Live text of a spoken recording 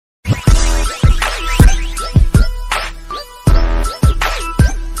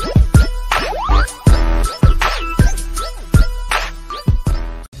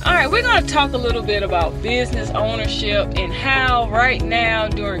talk a little bit about business ownership and how right now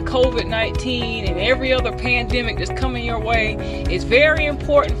during COVID-19 and every other pandemic that's coming your way, it's very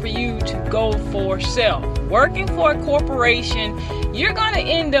important for you to go for self. Working for a corporation, you're going to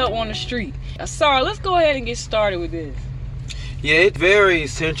end up on the street. Sorry, let's go ahead and get started with this. Yeah, it's very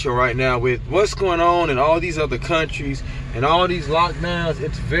essential right now with what's going on in all these other countries and all these lockdowns.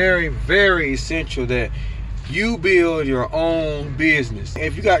 It's very, very essential that you build your own business.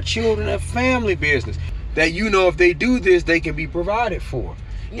 If you got children, a family business, that you know if they do this, they can be provided for.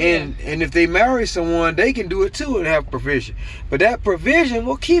 Yeah. And if they marry someone, they can do it too and have provision. But that provision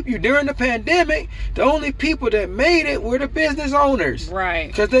will keep you. During the pandemic, the only people that made it were the business owners. Right.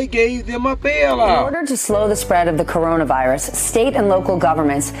 Because they gave them a bailout. In order to slow the spread of the coronavirus, state and local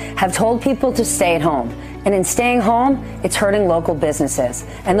governments have told people to stay at home. And in staying home, it's hurting local businesses.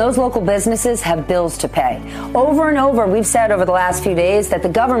 And those local businesses have bills to pay. Over and over, we've said over the last few days that the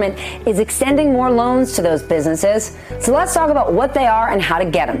government is extending more loans to those businesses. So let's talk about what they are and how to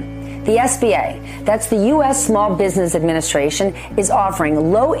get them. The SBA, that's the U.S. Small Business Administration, is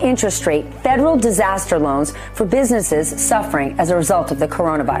offering low-interest rate federal disaster loans for businesses suffering as a result of the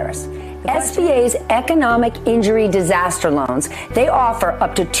coronavirus. SBA's economic injury disaster loans, they offer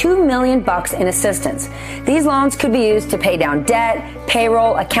up to $2 million in assistance. These loans could be used to pay down debt,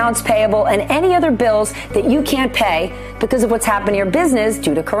 payroll, accounts payable, and any other bills that you can't pay because of what's happened to your business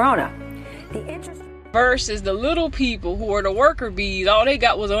due to corona. Versus the little people who are the worker bees, all they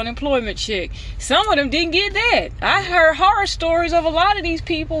got was unemployment check. Some of them didn't get that. I heard horror stories of a lot of these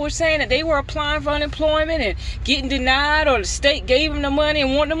people were saying that they were applying for unemployment and getting denied, or the state gave them the money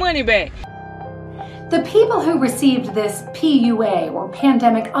and want the money back. The people who received this PUA, or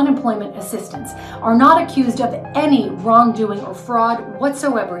Pandemic Unemployment Assistance, are not accused of any wrongdoing or fraud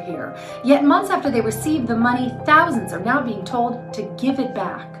whatsoever here. Yet months after they received the money, thousands are now being told to give it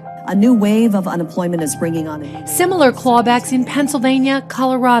back. A new wave of unemployment is bringing on similar clawbacks in Pennsylvania,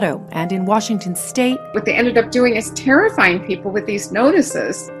 Colorado, and in Washington state. What they ended up doing is terrifying people with these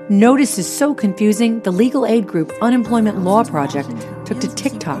notices. Notices so confusing, the legal aid group Unemployment Law Project took to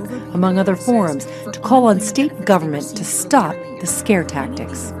TikTok, among other forums, to call on state government to stop the scare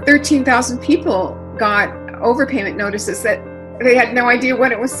tactics. 13,000 people got overpayment notices that they had no idea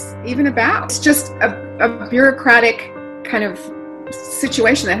what it was even about. It's just a bureaucratic kind of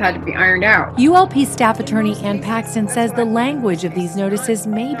situation that had to be ironed out. ULP staff attorney Ann Paxton says the language of these notices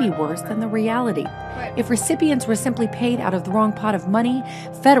may be worse than the reality. If recipients were simply paid out of the wrong pot of money,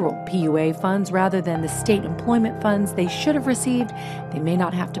 federal PUA funds rather than the state employment funds they should have received, they may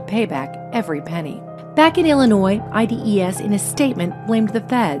not have to pay back every penny. Back in Illinois, IDES in a statement blamed the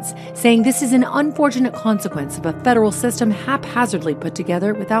feds, saying this is an unfortunate consequence of a federal system haphazardly put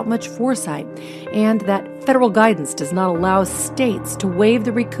together without much foresight, and that federal guidance does not allow states to waive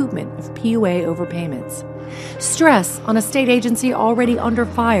the recoupment of PUA overpayments. Stress on a state agency already under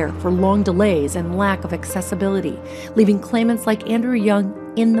fire for long delays and lack of accessibility, leaving claimants like Andrew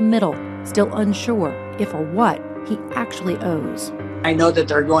Young in the middle, still unsure if or what he actually owes. I know that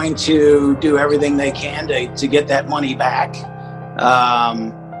they're going to do everything they can to get that money back.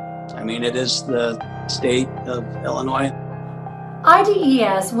 It is the state of Illinois.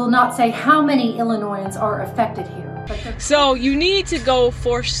 IDES will not say how many Illinoisans are affected here. So you need to go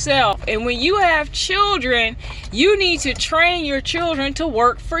for self. And when you have children, you need to train your children to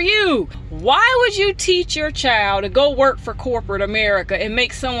work for you. Why would you teach your child to go work for corporate America and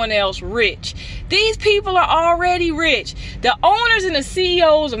make someone else rich? These people are already rich. The owners and the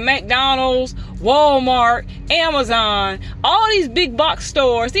CEOs of McDonald's, Walmart, Amazon, all these big box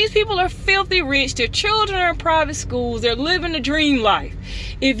stores, these people are filthy rich. Their children are in private schools. They're living the dream life.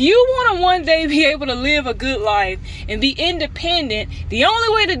 If you want to one day be able to live a good life and be independent, the only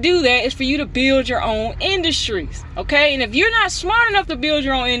way to do that is for you to build your own industries, okay? And if you're not smart enough to build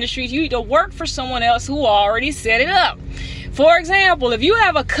your own industries, you need to work for someone else who already set it up. For example, if you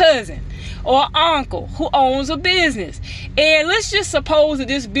have a cousin or uncle who owns a business, and let's just suppose that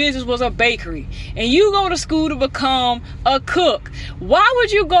this business was a bakery, and you go to school to become a cook, why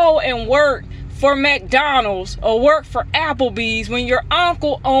would you go and work for McDonald's or work for Applebee's when your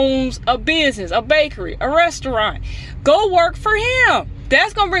uncle owns a business, a bakery, a restaurant? Go work for him.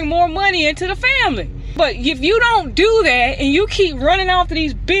 That's going to bring more money into the family. But if you don't do that and you keep running off to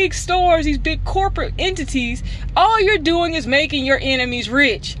these big stores, these big corporate entities, all you're doing is making your enemies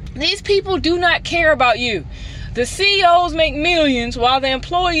rich. These people do not care about you. The CEOs make millions while the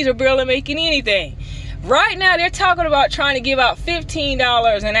employees are barely making anything. Right now, they're talking about trying to give out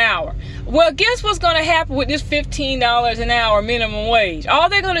 $15 an hour. Well, guess what's going to happen with this $15 an hour minimum wage? All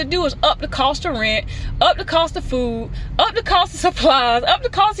they're going to do is up the cost of rent, up the cost of food, up the cost of supplies, up the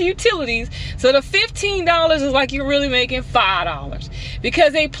cost of utilities. So the $15 is like you're really making $5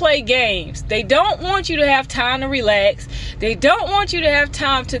 because they play games. They don't want you to have time to relax. They don't want you to have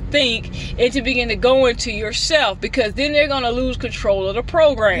time to think and to begin to go into yourself, because then they're going to lose control of the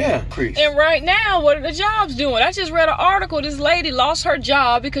program. Yeah, Chris. And right now, what are the jobs doing? I just read an article. This lady lost her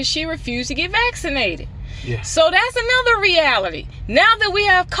job because she refused to get vaccinated. Yeah. So that's another reality. Now that we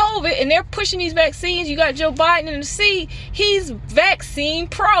have COVID and they're pushing these vaccines, you got Joe Biden in the seat. He's vaccine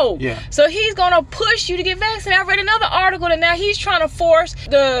pro. Yeah. So he's going to push you to get vaccinated. I read another article that now he's trying to force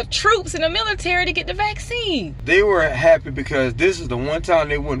the troops in the military to get the vaccine. They were happy because this is the one time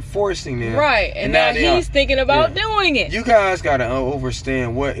they weren't forcing them. Right. And now he's thinking about doing it. You guys got to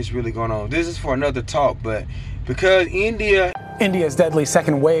understand what is really going on. This is for another talk, but because India's deadly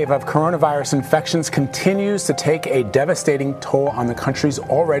second wave of coronavirus infections continues to take a devastating toll on the country's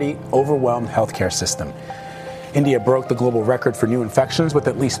already overwhelmed healthcare system. India broke the global record for new infections with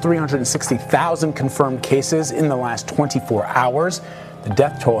at least 360,000 confirmed cases in the last 24 hours. The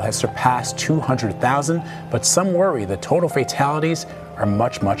death toll has surpassed 200,000, but some worry the total fatalities are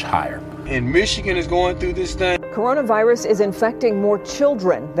much, much higher. And Michigan is going through this thing. Coronavirus is infecting more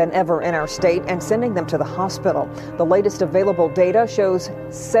children than ever in our state and sending them to the hospital. The latest available data shows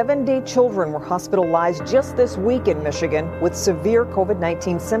 70 children were hospitalized just this week in Michigan with severe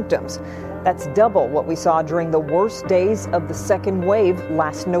COVID-19 symptoms. That's double what we saw during the worst days of the second wave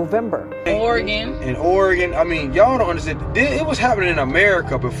last November. In Oregon, I mean, y'all don't understand. It was happening in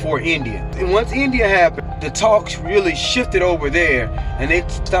America before India. And once India happened, the talks really shifted over there, and they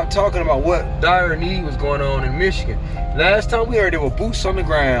stopped talking about what dire need was going on in Michigan. Last time we heard there were boots on the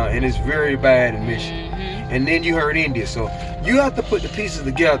ground, and it's very bad in Michigan. And then you heard India. So you have to put the pieces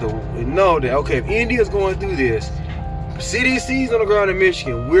together and know that, okay, if India's going through this, CDC's on the ground in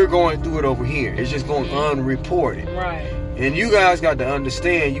Michigan, we're going through it over here. It's just going unreported. Right. And you guys got to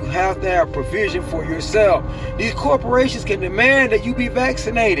understand, you have to have provision for yourself. These corporations can demand that you be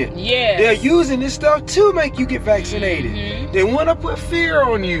vaccinated. Yes. They're using this stuff to make you get vaccinated. They want to put fear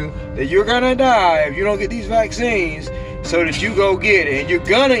on you that you're going to die if you don't get these vaccines, so that you go get it. And you're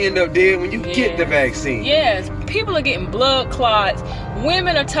going to end up dead when you get the vaccine. Yes. People are getting blood clots.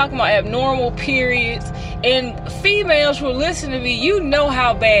 Women are talking about abnormal periods. And females who are listening to me, you know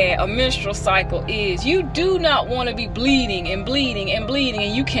how bad a menstrual cycle is. You do not want to be bleeding and bleeding and bleeding,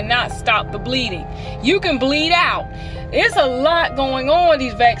 and you cannot stop the bleeding. You can bleed out. There's a lot going on with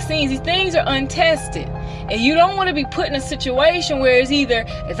these vaccines. These things are untested. And you don't want to be put in a situation where it's either,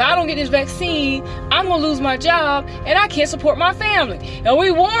 if I don't get this vaccine, I'm going to lose my job and I can't support my family. And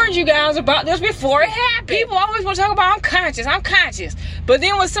we warned you guys about this before it happened. People always want to talk about, I'm conscious. But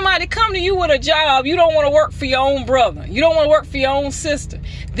then when somebody come to you with a job, you don't want to work for your own brother. You don't want to work for your own sister.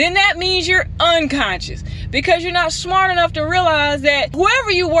 Then that means you're unconscious, because you're not smart enough to realize that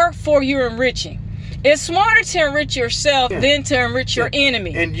whoever you work for, you're enriching. It's smarter to enrich yourself than to enrich your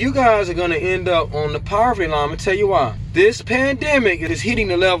enemy. And you guys are going to end up on the poverty line. I'm going to tell you why. This pandemic is hitting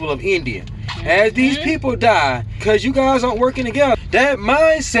the level of India. As these people die, because you guys aren't working together, that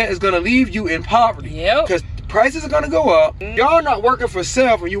mindset is going to leave you in poverty. Because prices are going to go up. Y'all not working for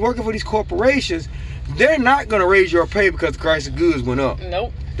self, and you're working for these corporations. They're not going to raise your pay because the price of goods went up.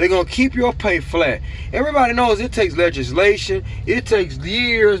 Nope. They're going to keep your pay flat. Everybody knows it takes legislation. It takes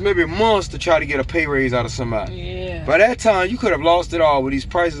years, maybe months, to try to get a pay raise out of somebody. Yeah. By that time, you could have lost it all with these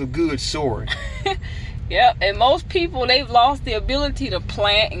prices of goods soaring. Yep. And most people, they've lost the ability to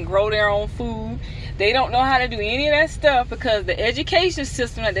plant and grow their own food. They don't know how to do any of that stuff because the education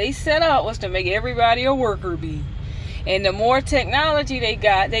system that they set up was to make everybody a worker bee. And the more technology they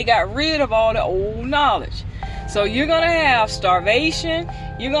got rid of all the old knowledge. So you're going to have starvation.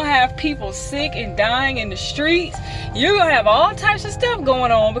 You're going to have people sick and dying in the streets. You're going to have all types of stuff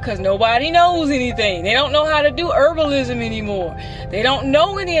going on because nobody knows anything. They don't know how to do herbalism anymore. They don't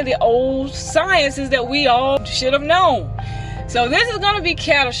know any of the old sciences that we all should have known. So this is going to be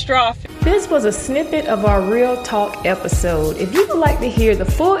catastrophic. This was a snippet of our Real Talk episode. If you would like to hear the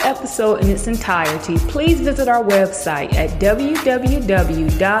full episode in its entirety, please visit our website at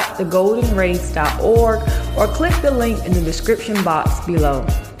www.thegoldenrace.org or click the link in the description box below.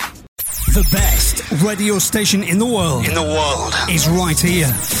 The best radio station in the world is right here,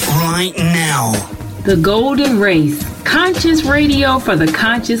 right now. The Golden Race, conscious radio for the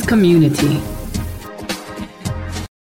conscious community.